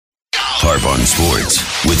Harp on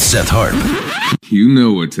Sports with Seth Harp. You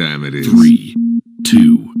know what time it is. 3,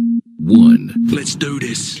 2, 1. Let's do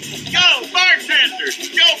this. Go, bartender!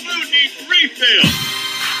 Your food needs refill!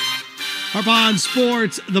 Harp on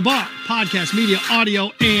Sports, the Bar, podcast, media,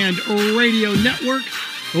 audio, and radio network.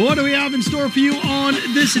 What do we have in store for you on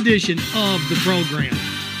this edition of the program?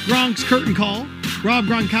 Gronk's curtain call. Rob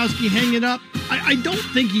Gronkowski hanging up. I don't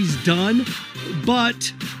think he's done,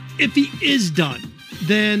 but if he is done,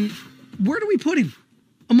 then where do we put him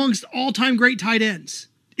amongst all-time great tight ends?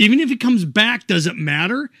 Even if he comes back, does it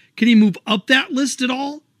matter? Can he move up that list at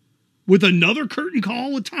all with another curtain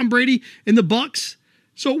call with Tom Brady and the Bucs?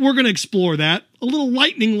 So we're going to explore that. A little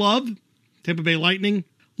Lightning love. Tampa Bay Lightning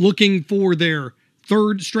looking for their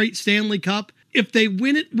third straight Stanley Cup. If they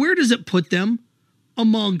win it, where does it put them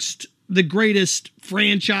amongst the greatest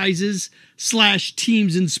franchises /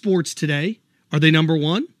 teams in sports today? Are they number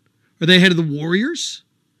one? Are they ahead of the Warriors?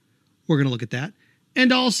 We're going to look at that.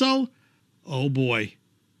 And also, oh boy,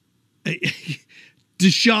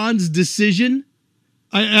 Deshaun's decision.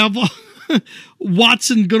 I have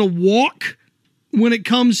Watson going to walk when it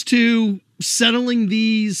comes to settling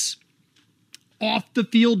these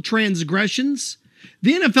off-the-field transgressions.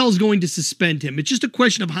 The NFL is going to suspend him. It's just a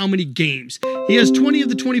question of how many games. He has 20 of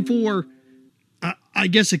the 24,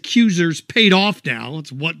 accusers paid off now.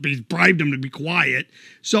 That's what he's bribed them to be quiet.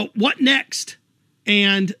 So what next?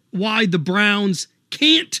 And why the Browns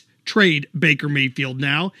can't trade Baker Mayfield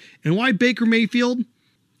now, and why Baker Mayfield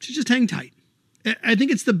should just hang tight. I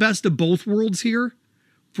think it's the best of both worlds here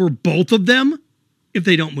for both of them if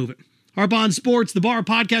they don't move it. Harp on Sports, the Bar,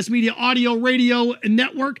 podcast, media, audio, radio, and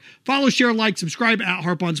network. Follow, share, like, subscribe at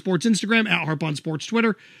Harp on Sports Instagram, at Harp on Sports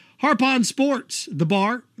Twitter. Harp on Sports, the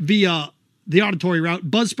Bar, via the auditory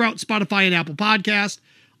route, Buzzsprout, Spotify, and Apple Podcast.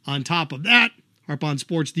 On top of that, Harp on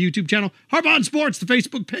Sports, the YouTube channel, Harp on Sports, the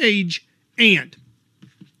Facebook page, and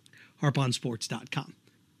harponsports.com.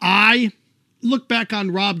 I look back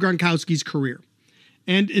on Rob Gronkowski's career,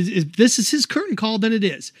 and if this is his curtain call, then it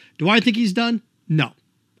is. Do I think he's done? No,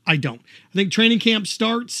 I don't. I think training camp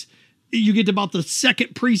starts. You get to about the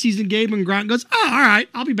second preseason game, and Gronk goes, all right,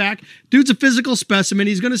 I'll be back. Dude's a physical specimen.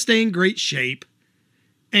 He's going to stay in great shape.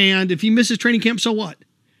 And if he misses training camp, so what?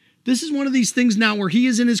 This is one of these things now where he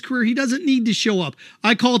is in his career. He doesn't need to show up.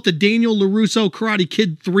 I call it the Daniel LaRusso Karate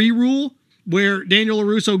Kid 3 rule, where Daniel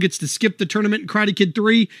LaRusso gets to skip the tournament in Karate Kid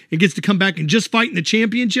 3 and gets to come back and just fight in the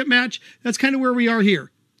championship match. That's kind of where we are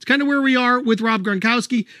here. It's kind of where we are with Rob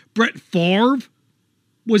Gronkowski. Brett Favre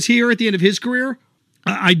was here at the end of his career.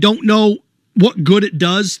 I don't know what good it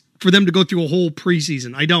does for them to go through a whole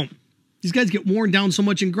preseason. I don't. These guys get worn down so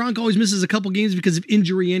much, and Gronk always misses a couple games because of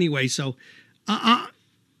injury anyway. So I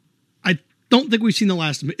don't think we've seen the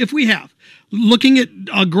last of him. If we have, looking at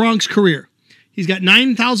Gronk's career, he's got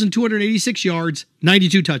 9,286 yards,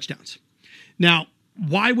 92 touchdowns. Now,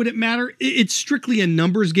 why would it matter? It's strictly a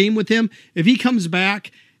numbers game with him. If he comes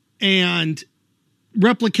back and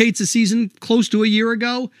replicates a season close to a year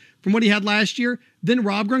ago from what he had last year, then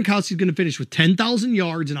Rob Gronkowski is going to finish with 10,000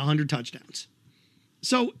 yards and 100 touchdowns.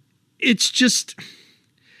 So it's just,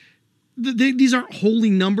 these aren't holy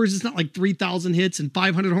numbers. It's not like 3,000 hits and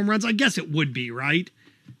 500 home runs. I guess it would be, right?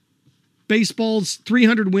 Baseball's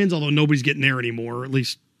 300 wins, although nobody's getting there anymore. At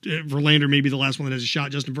least Verlander may be the last one that has a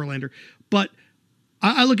shot, Justin Verlander. But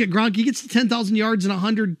I look at Gronk. He gets to 10,000 yards and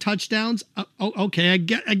 100 touchdowns. Okay, I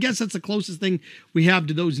guess that's the closest thing we have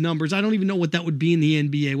to those numbers. I don't even know what that would be in the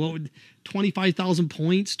NBA. What would 25,000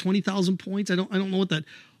 points, 20,000 points? I don't know what that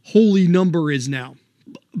holy number is now.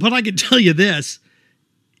 But I can tell you this,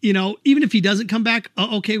 even if he doesn't come back,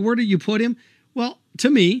 okay, where do you put him? Well, to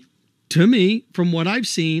me, from what I've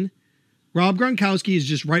seen, Rob Gronkowski is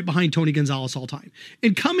just right behind Tony Gonzalez all time.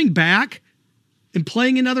 And coming back and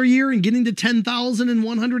playing another year and getting to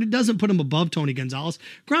 10,100, it doesn't put him above Tony Gonzalez.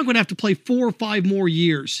 Gronk would have to play 4 or 5 more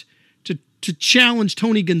years to challenge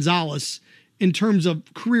Tony Gonzalez in terms of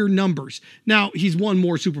career numbers. Now, he's won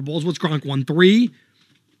more Super Bowls. What's Gronk won? 3?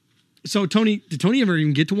 So did Tony ever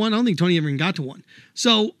even get to one? I don't think Tony ever even got to one.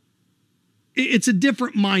 So it's a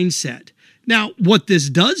different mindset. Now, what this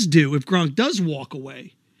does do, if Gronk does walk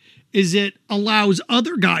away, is it allows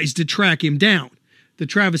other guys to track him down. The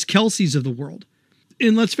Travis Kelce's of the world.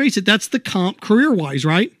 And let's face it, that's the comp career-wise,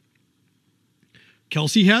 right?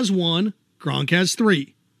 Kelce has 1, Gronk has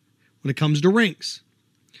 3 when it comes to rings.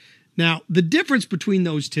 Now, the difference between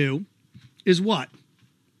those two is what?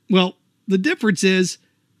 Well, the difference is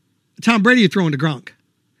Tom Brady throwing to Gronk,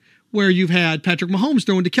 where you've had Patrick Mahomes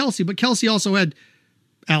throwing to Kelce, but Kelce also had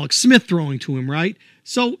Alex Smith throwing to him, right?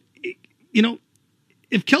 So,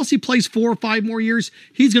 if Kelce plays 4 or 5 more years,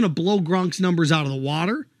 he's going to blow Gronk's numbers out of the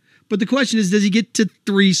water. But the question is, does he get to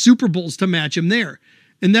 3 Super Bowls to match him there?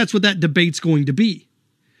 And that's what that debate's going to be.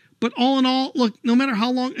 But all in all, look, no matter how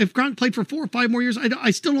long, if Gronk played for 4 or 5 more years,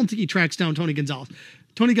 I still don't think he tracks down Tony Gonzalez.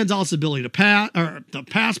 Tony Gonzalez's ability to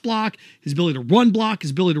pass block, his ability to run block,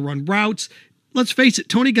 his ability to run routes. Let's face it,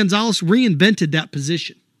 Tony Gonzalez reinvented that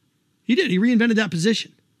position. He did. He reinvented that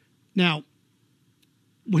position. Now,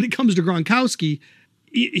 when it comes to Gronkowski,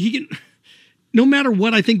 he can, no matter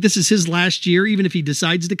what, I think this is his last year, even if he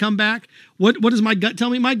decides to come back. What does my gut tell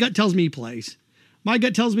me? My gut tells me he plays. My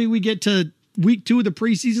gut tells me we get to week 2 of the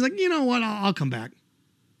preseason, like, you know what, I'll come back.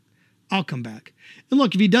 I'll come back. And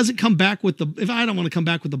look, if he doesn't come back if I don't want to come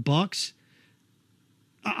back with the Bucs,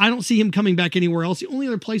 I don't see him coming back anywhere else. The only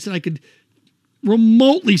other place that I could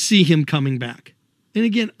remotely see him coming back. And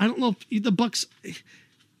again, I don't know if the Bucs,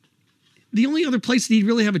 the only other place that he'd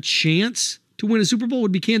really have a chance to win a Super Bowl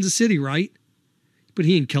would be Kansas City, right? But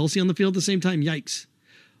he and Kelsey on the field at the same time, yikes.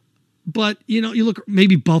 But, you look,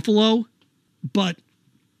 maybe Buffalo, but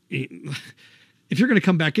if you're going to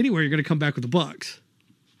come back anywhere, you're going to come back with the Bucs.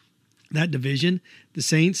 That division, the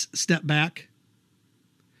Saints step back,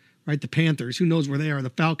 right? The Panthers, who knows where they are? The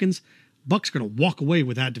Falcons, Bucs are going to walk away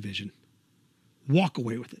with that division. Walk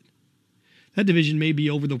away with it. That division may be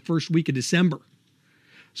over the first week of December.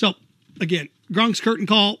 So, again, Gronk's curtain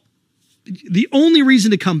call, the only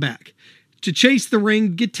reason to come back, to chase the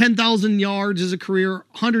ring, get 10,000 yards as a career,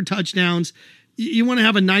 100 touchdowns. You want to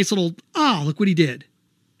have a nice little, look what he did.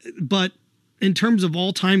 But in terms of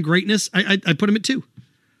all-time greatness, I put him at 2.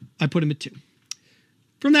 I put him at 2.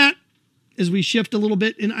 From that, as we shift a little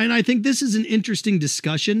bit, and I think this is an interesting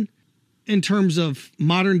discussion in terms of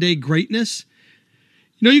modern-day greatness.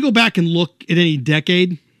 You go back and look at any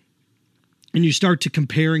decade, and you start to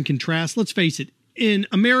compare and contrast. Let's face it, in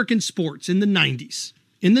American sports in the 90s,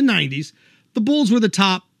 the Bulls were the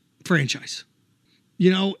top franchise.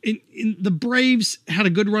 The Braves had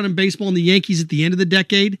a good run in baseball, and the Yankees at the end of the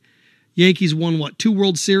decade. Yankees won 2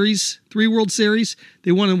 World Series, 3 World Series.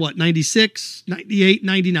 They won in 96, 98,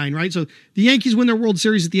 99, right? So the Yankees win their World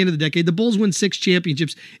Series at the end of the decade. The Bulls win 6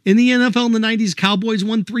 championships. In the NFL in the 90s, Cowboys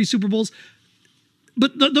won 3 Super Bowls.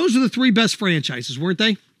 But those are the 3 best franchises, weren't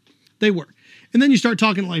they? They were. And then you start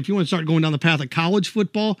talking, if you want to start going down the path of college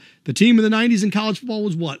football, the team of the 90s in college football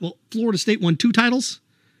was what? Well, Florida State won 2 titles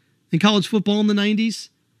in college football in the 90s.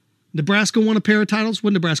 Nebraska won a pair of titles.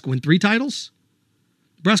 Would Nebraska win 3 titles?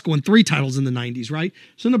 Nebraska won 3 titles in the 90s, right?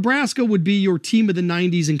 So Nebraska would be your team of the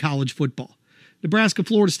 90s in college football. Nebraska,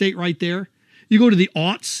 Florida State right there. You go to the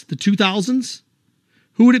aughts, the 2000s.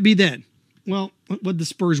 Who would it be then? Well, what did the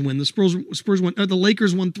Spurs win? The Spurs won. The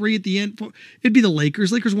Lakers won 3 at the end. It'd be the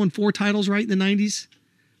Lakers. Lakers won 4 titles, right, in the 90s?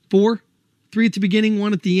 4? 3 at the beginning,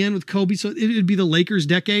 1 at the end with Kobe. So it'd be the Lakers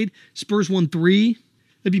decade. Spurs won 3.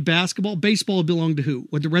 It'd be basketball. Baseball would belong to who?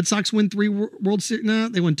 Would the Red Sox win 3 World Series? No,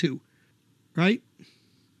 they won 2, right?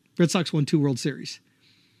 Red Sox won 2 World Series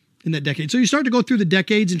in that decade. So you start to go through the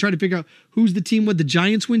decades and try to figure out who's the team. Would the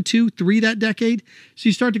Giants win 2, 3 that decade? So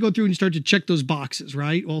you start to go through and you start to check those boxes,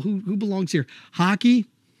 right? Well, who belongs here? Hockey.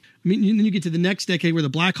 I mean, then you get to the next decade where the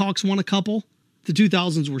Blackhawks won a couple. The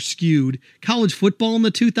 2000s were skewed. College football in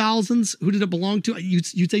the 2000s. Who did it belong to?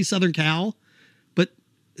 You'd say Southern Cal, but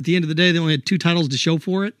at the end of the day, they only had 2 titles to show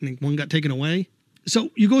for it, and 1 got taken away.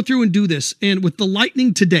 So you go through and do this, and with the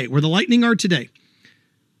Lightning today, where the Lightning are today,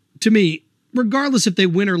 to me, regardless if they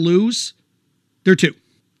win or lose, they're 2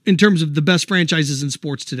 in terms of the best franchises in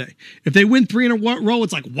sports today. If they win 3 in a row,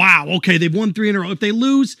 it's like, wow, okay, they've won 3 in a row. If they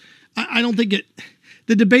lose, I don't think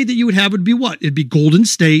the debate that you would have would be what? It'd be Golden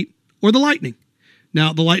State or the Lightning.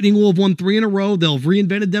 Now, the Lightning will have won 3 in a row. They'll have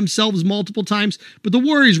reinvented themselves multiple times, but the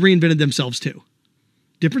Warriors reinvented themselves too.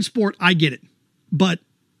 Different sport, I get it. But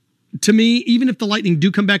to me, even if the Lightning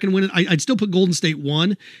do come back and win it, I'd still put Golden State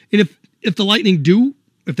 1. And if the Lightning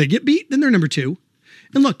if they get beat, then they're number 2.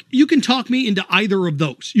 And look, you can talk me into either of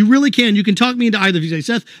those. You really can. You can talk me into either. If you say,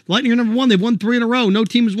 Seth, the Lightning are number 1. They've won 3 in a row. No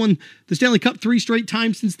team has won the Stanley Cup 3 straight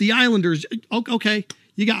times since the Islanders. Okay,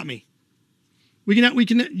 you got me.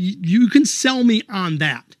 You can sell me on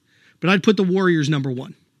that. But I'd put the Warriors number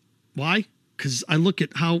 1. Why? Because I look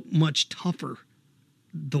at how much tougher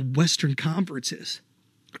the Western Conference is.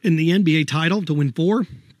 In the NBA title to win 4,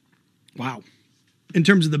 wow. In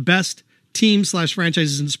terms of the best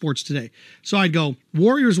team/franchises in sports today. So I'd go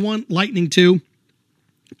Warriors 1, Lightning 2,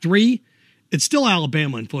 3. It's still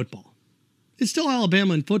Alabama in football. It's still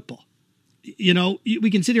Alabama in football.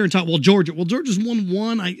 We can sit here and talk, Georgia. Well, Georgia's won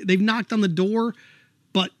 1. They've knocked on the door.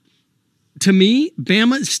 But to me,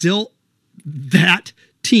 Bama is still that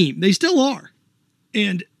team. They still are.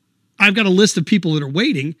 And I've got a list of people that are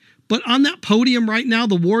waiting. But on that podium right now,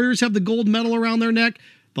 the Warriors have the gold medal around their neck.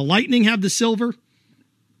 The Lightning have the silver,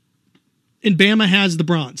 and Bama has the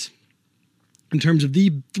bronze in terms of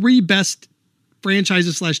the 3 best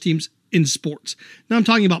franchises / teams in sports. Now I'm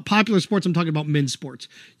talking about popular sports. I'm talking about men's sports.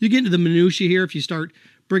 You get into the minutiae here if you start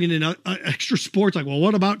bringing in extra sports like, well,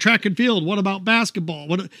 what about track and field? What about basketball?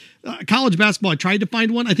 What college basketball? I tried to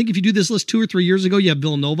find one. I think if you do this list 2 or 3 years ago, you have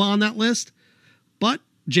Villanova on that list. But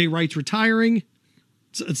Jay Wright's retiring.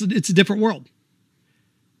 It's a different world.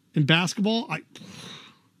 In basketball, I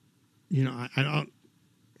don't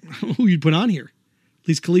know who you'd put on here, at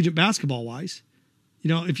least collegiate basketball wise.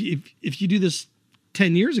 If you do this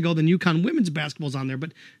 10 years ago, then UConn women's basketball's on there.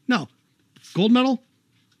 But no, gold medal,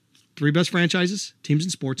 3 best franchises, teams in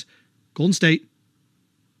sports, Golden State,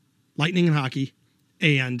 Lightning in hockey,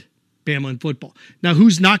 and Bama in football. Now,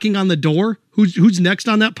 who's knocking on the door? Who's next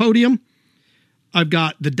on that podium? I've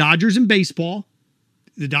got the Dodgers in baseball.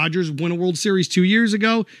 The Dodgers won a World Series 2 years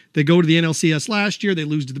ago. They go to the NLCS last year. They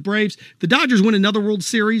lose to the Braves. The Dodgers win another World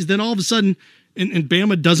Series. Then all of a sudden, and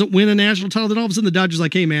Bama doesn't win a national title. Then all of a sudden the Dodgers are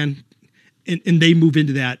like, hey, man, and they move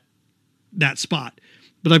into that spot.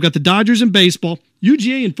 But I've got the Dodgers in baseball,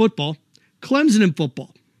 UGA in football, Clemson in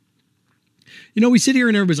football. We sit here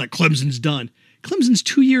and everybody's like, Clemson's done. Clemson's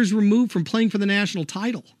 2 years removed from playing for the national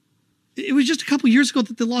title. It was just a couple years ago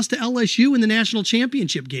that they lost to LSU in the national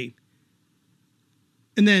championship game.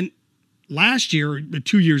 And then last year,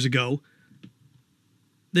 2 years ago,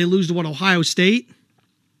 they lose to Ohio State.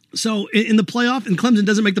 So in the playoff, and Clemson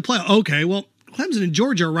doesn't make the playoff. Okay, well, Clemson and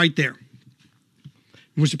Georgia are right there.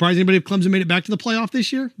 Would it surprise anybody if Clemson made it back to the playoff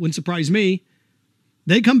this year? Wouldn't surprise me.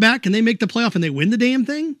 They come back and they make the playoff and they win the damn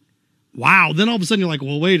thing? Wow. Then all of a sudden you're like,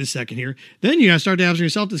 well, wait a second here. Then you got to start asking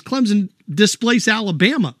yourself, does Clemson displace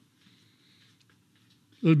Alabama?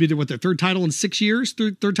 It would be their 3rd title in 6 years,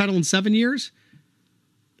 third title in 7 years.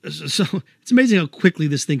 So it's amazing how quickly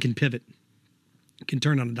this thing can pivot. It can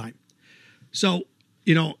turn on a dime. So,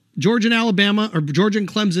 Georgia and Alabama, or Georgia and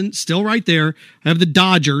Clemson, still right there. I have the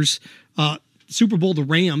Dodgers. Super Bowl, the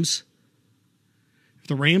Rams. If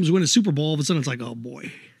the Rams win a Super Bowl, all of a sudden it's like, oh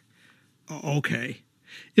boy. Okay.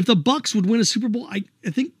 If the Bucks would win a Super Bowl, I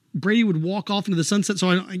think Brady would walk off into the sunset.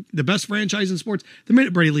 So the best franchise in sports, the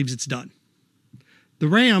minute Brady leaves, it's done. The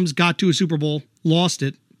Rams got to a Super Bowl, lost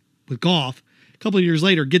it with Goff. A couple of years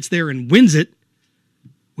later, gets there and wins it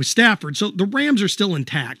with Stafford. So the Rams are still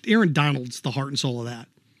intact. Aaron Donald's the heart and soul of that.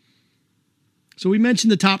 So we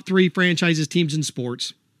mentioned the top 3 franchises, teams in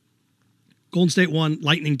sports. Golden State 1,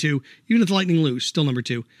 Lightning 2. Even if the Lightning lose, still number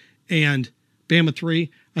 2. And Bama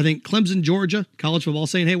 3. I think Clemson, Georgia, college football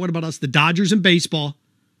saying, hey, what about us? The Dodgers in baseball.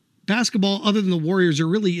 Basketball, other than the Warriors, there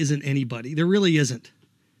really isn't anybody. There really isn't.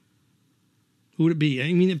 Who would it be?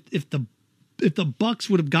 I mean, if the Bucks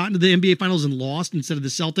would have gotten to the NBA Finals and lost instead of the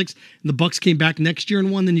Celtics, and the Bucks came back next year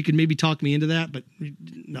and won, then you could maybe talk me into that, but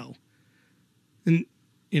no. And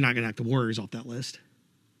you're not going to knock the Warriors off that list.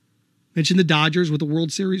 Mentioned the Dodgers with the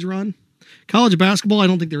World Series run. College basketball, I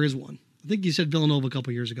don't think there is one. I think you said Villanova a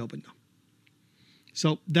couple years ago, but no.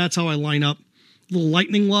 So that's how I line up. A little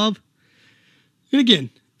Lightning love. And again,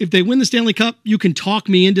 if they win the Stanley Cup, you can talk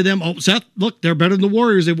me into them. Oh, Seth, look, they're better than the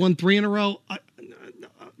Warriors. They've won 3 in a row.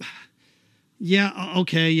 Yeah,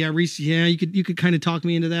 okay, yeah, Reese, yeah, you could kind of talk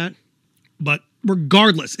me into that. But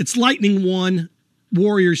regardless, it's Lightning 1,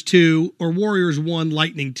 Warriors 2, or Warriors 1,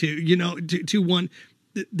 Lightning 2. 2-1.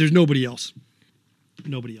 There's nobody else.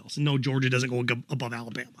 Nobody else. And no, Georgia doesn't go above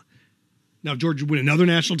Alabama. Now, if Georgia win another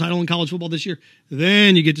national title in college football this year,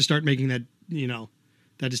 then you get to start making that,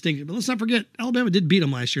 that distinction. But let's not forget, Alabama did beat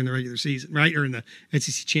them last year in the regular season, right? Or in the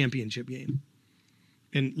SEC championship game.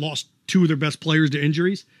 And lost 2 of their best players to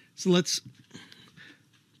injuries. So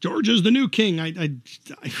Georgia's the new king.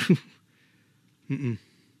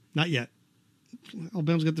 Not yet.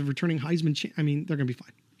 Alabama's got the returning Heisman. They're going to be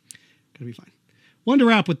fine. Going to be fine. Wanted to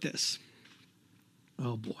wrap with this.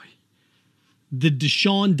 Oh, boy. The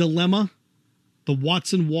Deshaun dilemma. The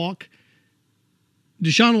Watson walk.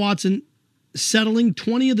 Deshaun Watson settling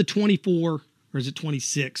 20 of the 24, or is it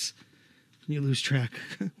 26? You lose track.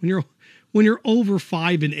 When you're over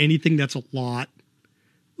 5 in anything, that's a lot.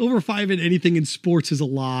 Over 5 in anything in sports is a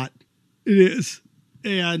lot. It is.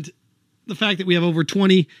 And the fact that we have over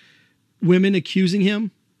 20 women accusing him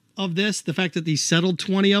of this, the fact that he settled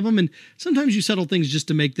 20 of them, and sometimes you settle things just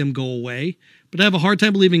to make them go away. But I have a hard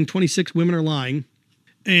time believing 26 women are lying.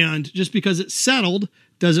 And just because it's settled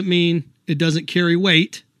doesn't mean it doesn't carry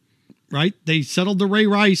weight, right? They settled the Ray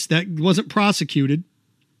Rice. That wasn't prosecuted.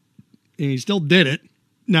 And he still did it.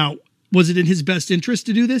 Now, was it in his best interest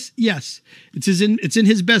to do this? Yes. It's in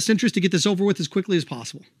his best interest to get this over with as quickly as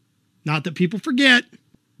possible. Not that people forget,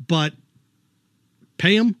 but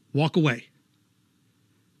pay him, walk away.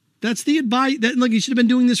 That's the advice. He should have been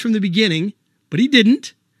doing this from the beginning, but he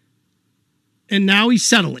didn't. And now he's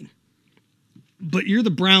settling. But you're the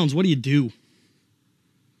Browns. What do you do?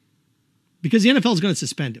 Because the NFL is going to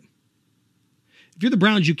suspend him. If you're the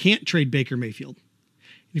Browns, you can't trade Baker Mayfield.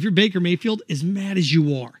 And if you're Baker Mayfield, as mad as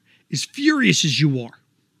you are, as furious as you are,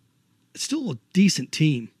 it's still a decent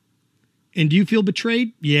team. And do you feel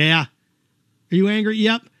betrayed? Yeah. Are you angry?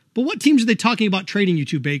 Yep. But what teams are they talking about trading you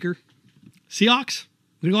to, Baker? Seahawks?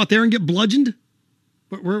 Going to go out there and get bludgeoned?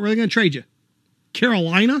 Where are they going to trade you?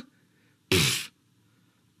 Carolina? Pfft.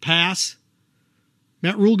 Pass.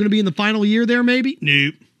 Matt Rule going to be in the final year there, maybe?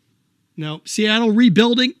 Nope. No. Seattle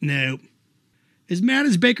rebuilding? Nope. As mad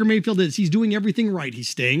as Baker Mayfield is, he's doing everything right. He's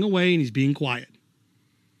staying away and he's being quiet.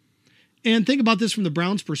 And think about this from the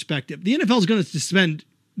Browns' perspective. The NFL is going to suspend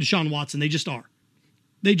Deshaun Watson. They just are.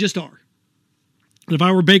 They just are. And if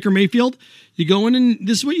I were Baker Mayfield, you go in and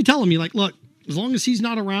this is what you tell him. You're like, look, as long as he's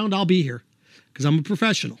not around, I'll be here because I'm a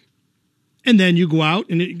professional. And then you go out,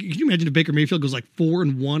 and can you imagine if Baker Mayfield goes like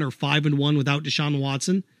 4-1 or 5-1 without Deshaun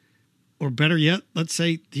Watson? Or better yet, let's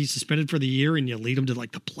say he's suspended for the year and you lead him to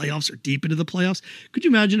like the playoffs or deep into the playoffs. Could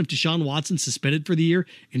you imagine if Deshaun Watson's suspended for the year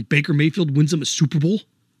and Baker Mayfield wins him a Super Bowl?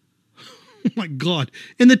 Oh my God.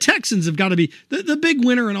 And the Texans have got to be the big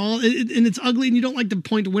winner and all. And it's ugly and you don't like to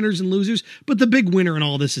point to winners and losers, but the big winner in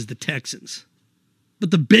all this is the Texans.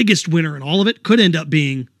 But the biggest winner in all of it could end up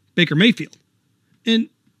being Baker Mayfield. And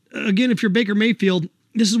again, if you're Baker Mayfield,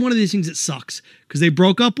 this is one of these things that sucks because they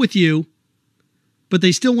broke up with you, but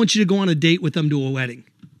they still want you to go on a date with them to a wedding.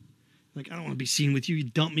 Like, I don't want to be seen with you. You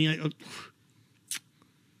dump me.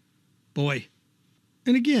 Boy.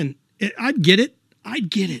 And again, I'd get it. I'd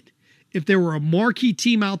get it. If there were a marquee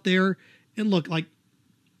team out there, and look, like,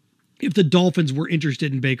 if the Dolphins were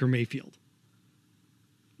interested in Baker Mayfield,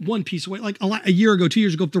 one piece away, like a year ago, 2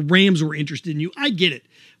 years ago, if the Rams were interested in you, I get it.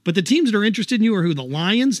 But the teams that are interested in you are who? The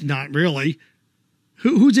Lions? Not really.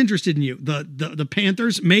 Who's interested in you? The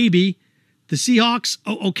Panthers? Maybe. The Seahawks?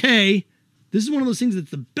 Oh, okay. This is one of those things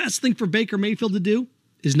that's the best thing for Baker Mayfield to do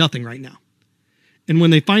is nothing right now. And when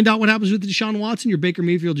they find out what happens with Deshaun Watson, your Baker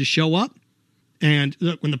Mayfield just show up. And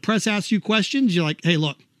look, when the press asks you questions, you're like, hey,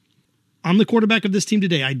 look, I'm the quarterback of this team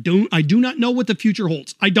today. I do not know what the future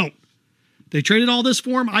holds. I don't. They traded all this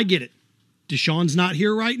for him. I get it. Deshaun's not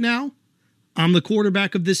here right now. I'm the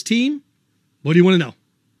quarterback of this team. What do you want to know?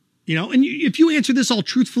 You know, and if you answer this all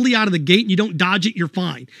truthfully out of the gate and you don't dodge it, you're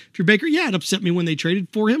fine. If you're Baker, yeah, it upset me when they traded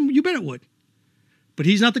for him. You bet it would. But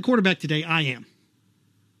he's not the quarterback today. I am.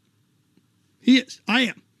 He is. I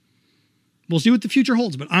am. We'll see what the future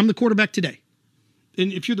holds, but I'm the quarterback today.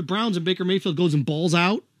 And if you're the Browns and Baker Mayfield goes and balls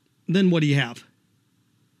out, then what do you have?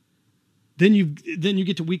 Then you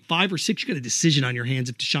get to week 5 or 6, you got a decision on your hands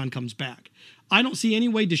if Deshaun comes back. I don't see any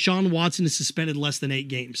way Deshaun Watson is suspended less than 8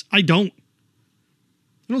 games. I don't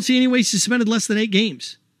see any way he's suspended less than 8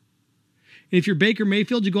 games. And if you're Baker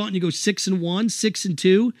Mayfield, you go out and you go 6-1,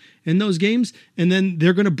 6-2 in those games, and then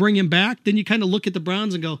they're going to bring him back. Then you kind of look at the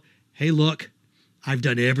Browns and go, hey, look, I've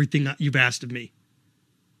done everything you've asked of me.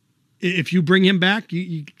 If you bring him back,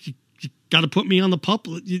 you got to put me on the pup.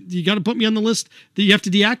 You got to put me on the list that you have to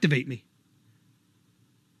deactivate me.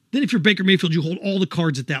 Then if you're Baker Mayfield, you hold all the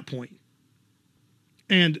cards at that point.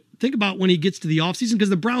 And think about when he gets to the offseason, because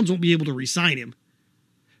the Browns won't be able to re-sign him.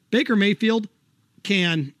 Baker Mayfield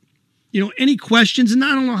can, any questions, and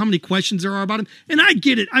I don't know how many questions there are about him, and I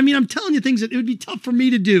get it. I mean, I'm telling you things that it would be tough for me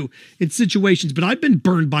to do in situations, but I've been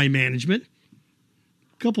burned by management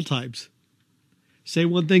a couple times. Say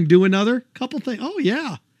one thing, do another, couple things. Oh,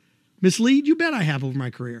 yeah. Mislead? You bet I have over my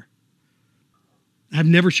career. I've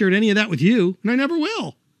never shared any of that with you, and I never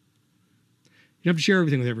will. You have to share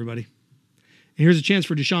everything with everybody. And here's a chance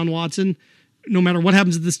for Deshaun Watson, no matter what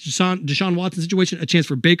happens in this Deshaun Watson situation, a chance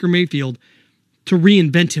for Baker Mayfield to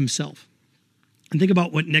reinvent himself. And think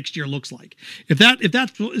about what next year looks like. If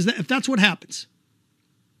that's what happens,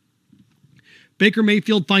 Baker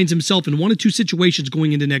Mayfield finds himself in one of two situations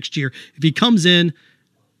going into next year. If he comes in,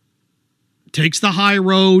 takes the high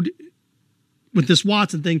road with this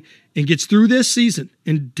Watson thing, and gets through this season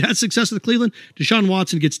and has success with Cleveland, Deshaun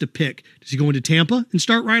Watson gets to pick. Does he go into Tampa and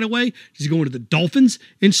start right away? Does he go into the Dolphins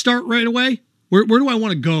and start right away? Where do I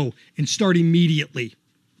want to go and start immediately?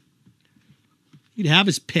 He'd have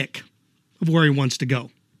his pick of where he wants to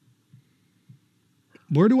go.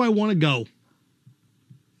 Where do I want to go?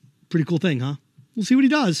 Pretty cool thing, huh? We'll see what he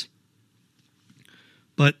does.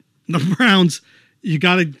 But the Browns, you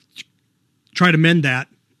got to try to mend that.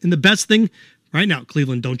 And the best thing right now,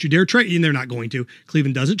 Cleveland, don't you dare trade. And they're not going to.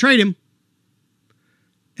 Cleveland doesn't trade him.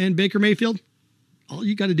 And Baker Mayfield, all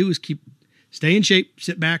you got to do is stay in shape,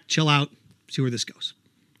 sit back, chill out, see where this goes.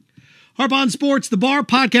 Harp on Sports, The Bar,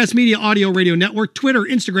 Podcast Media, Audio, Radio Network, Twitter,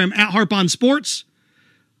 Instagram, at Harp on Sports,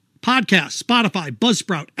 Podcast, Spotify,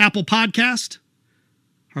 Buzzsprout, Apple Podcast,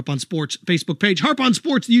 Harp on Sports Facebook page, Harp on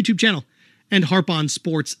Sports, the YouTube channel, and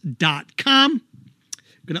harponsports.com.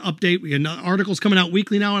 Going to update. We got articles coming out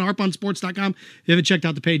weekly now on harponsports.com. If you haven't checked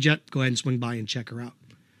out the page yet, go ahead and swing by and check her out.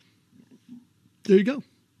 There you go.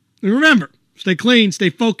 And remember, stay clean, stay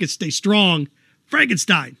focused, stay strong.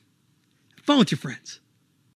 Frankenstein. Have fun with your friends.